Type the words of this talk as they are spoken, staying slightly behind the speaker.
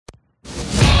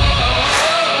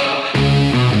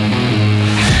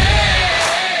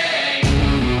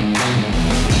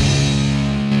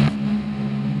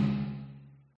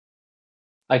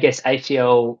I guess,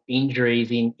 ACL injuries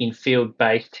in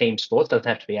field-based team sports? Doesn't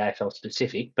have to be AFL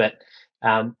specific, but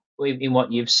in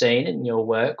what you've seen in your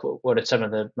work, what are some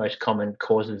of the most common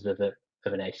causes of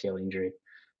an ACL injury?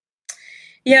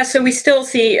 Yeah, so we still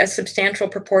see a substantial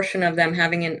proportion of them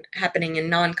happening in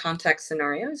non-contact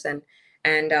scenarios, and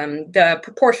the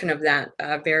proportion of that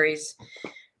varies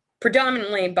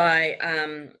predominantly by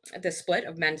the split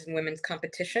of men's and women's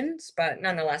competitions, but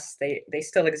nonetheless, they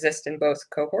still exist in both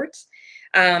cohorts.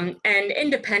 And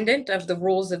independent of the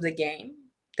rules of the game,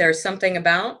 there's something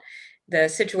about the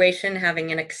situation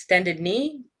having an extended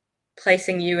knee,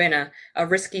 placing you in a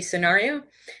risky scenario.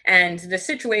 And the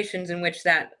situations in which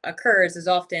that occurs is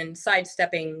often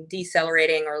sidestepping,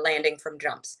 decelerating, or landing from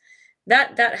jumps.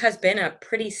 That has been a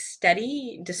pretty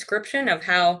steady description of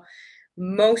how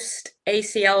most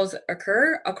ACLs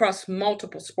occur across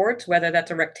multiple sports, whether that's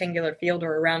a rectangular field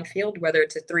or a round field, whether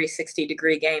it's a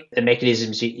 360-degree game. The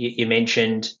mechanisms you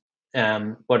mentioned,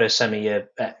 what are some of your,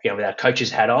 with our coach's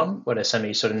hat on, what are some of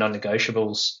your sort of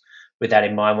non-negotiables with that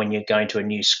in mind when you're going to a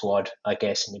new squad, I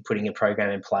guess, and you're putting a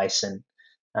program in place and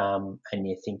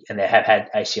you think, and they have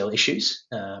had ACL issues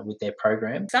with their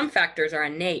program? Some factors are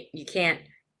innate. You can't,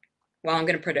 well, I'm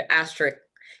going to put an asterisk,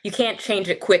 you can't change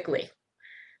it quickly.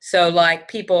 So like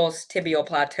people's tibial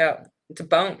plateau, it's a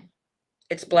bone.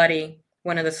 It's bloody,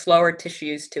 one of the slower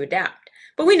tissues to adapt.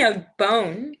 But we know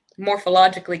bone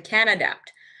morphologically can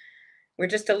adapt. We're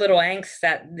just a little angst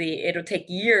that it'll take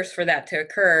years for that to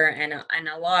occur, and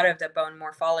a lot of the bone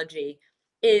morphology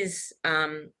is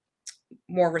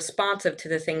more responsive to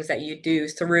the things that you do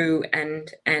through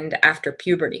and after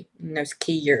puberty in those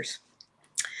key years.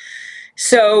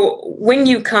 So when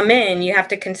you come in, you have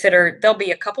to consider there'll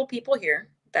be a couple people here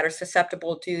that are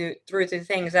susceptible to through the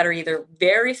things that are either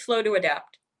very slow to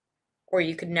adapt or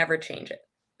you could never change it.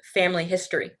 Family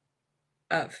history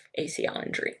of ACL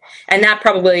injury. And that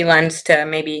probably lends to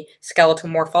maybe skeletal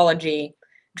morphology,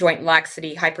 joint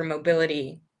laxity,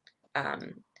 hypermobility,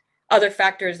 other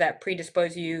factors that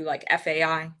predispose you like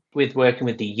FAI. With working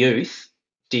with the youth,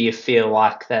 do you feel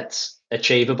like that's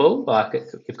achievable? Like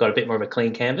you've got a bit more of a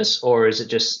clean canvas, or is it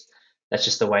just that's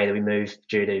just the way that we move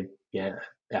due to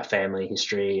our family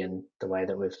history and the way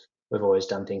that we've always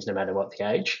done things, no matter what the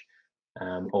age?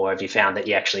 Or have you found that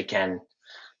you actually can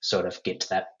sort of get to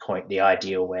that point, the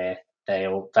ideal where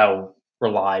they'll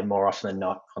rely more often than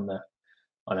not on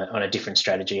a different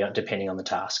strategy depending on the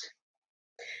task?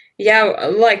 Yeah,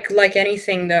 like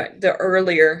anything, the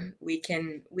earlier we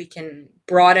can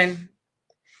broaden,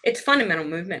 it's fundamental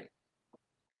movement.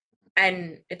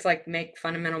 And it's like make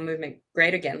fundamental movement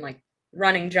great again, like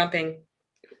running, jumping,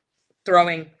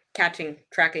 throwing, catching,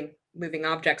 tracking, moving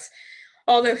objects.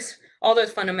 All those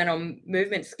fundamental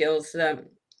movement skills,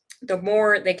 the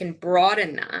more they can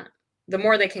broaden that, the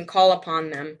more they can call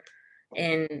upon them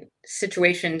in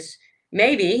situations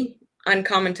maybe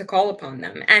uncommon to call upon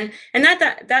them. And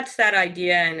that's that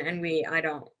idea. And I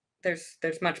don't,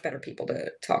 there's much better people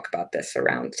to talk about this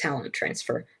around talent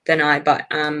transfer than I, but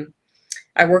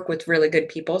I work with really good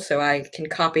people, so I can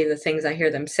copy the things I hear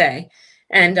them say.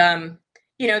 And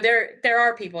there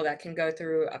are people that can go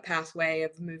through a pathway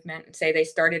of movement and say they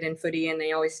started in footy and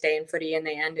they always stay in footy and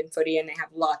they end in footy and they have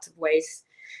lots of ways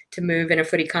to move in a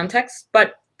footy context.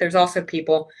 But there's also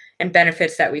people and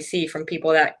benefits that we see from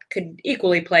people that could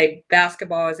equally play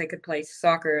basketball as they could play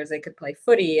soccer, as they could play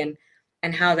footy,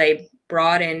 and how they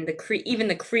brought in even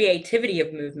the creativity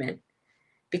of movement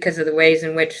because of the ways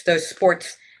in which those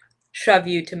sports shove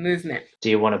you to movement. Do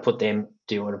you want to put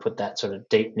that sort of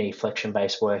deep knee flexion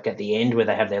based work at the end where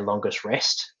they have their longest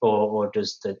rest, or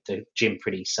does the gym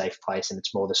pretty safe place and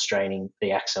it's more the straining,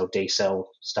 the axle decel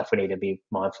stuff we need to be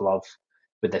mindful of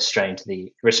with the strain to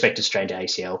the respective strain to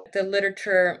ACL? The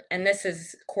literature, and this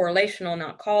is correlational,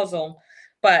 not causal,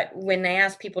 but when they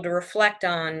ask people to reflect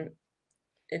on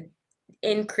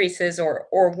increases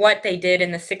or what they did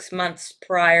in the 6 months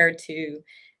prior to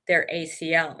their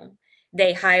ACL,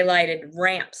 they highlighted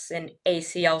ramps in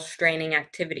ACL straining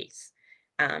activities.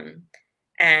 That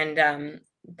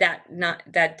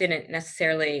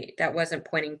wasn't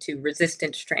pointing to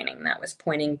resistance training. That was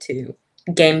pointing to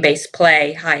game-based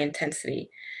play, high intensity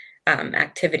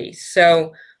activities.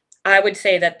 So I would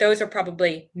say that those are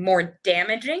probably more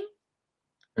damaging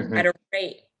at a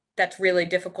rate that's really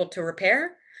difficult to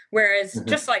repair. Whereas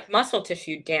just like muscle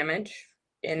tissue damage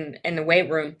in the weight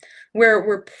room,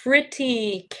 we're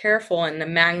pretty careful in the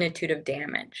magnitude of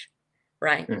damage,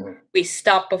 right? We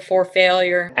stop before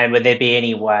failure. And would there be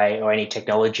any way or any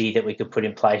technology that we could put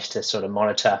in place to sort of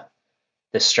monitor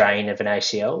the strain of an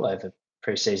ACL over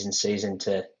pre-season, season,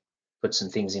 to put some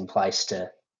things in place to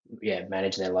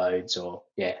manage their loads or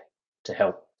to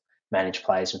help manage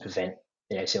players and prevent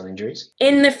the ACL injuries?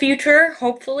 In the future,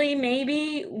 hopefully,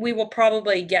 maybe we will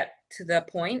probably get to the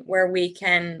point where we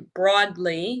can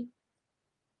broadly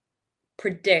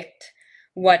predict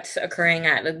what's occurring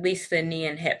at least the knee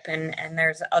and hip. And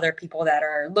there's other people that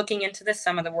are looking into this.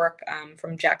 Some of the work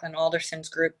from Jacqueline Alderson's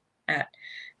group at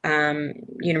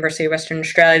University of Western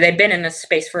Australia, they've been in this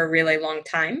space for a really long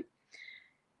time.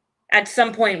 At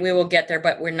some point we will get there,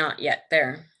 but we're not yet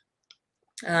there.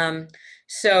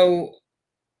 So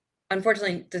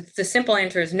unfortunately, the simple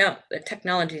answer is no, the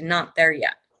technology is not there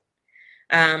yet.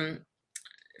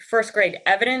 First grade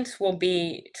evidence will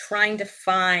be trying to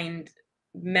find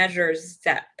measures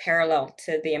that parallel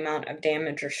to the amount of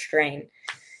damage or strain.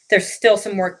 There's still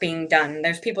some work being done.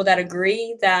 There's people that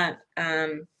agree that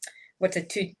what's a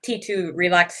T2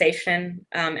 relaxation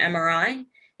MRI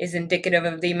is indicative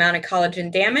of the amount of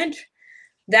collagen damage.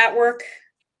 That work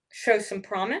shows some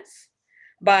promise,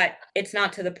 but it's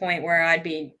not to the point where I'd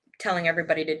be telling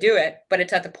everybody to do it, but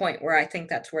it's at the point where I think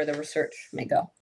that's where the research may go.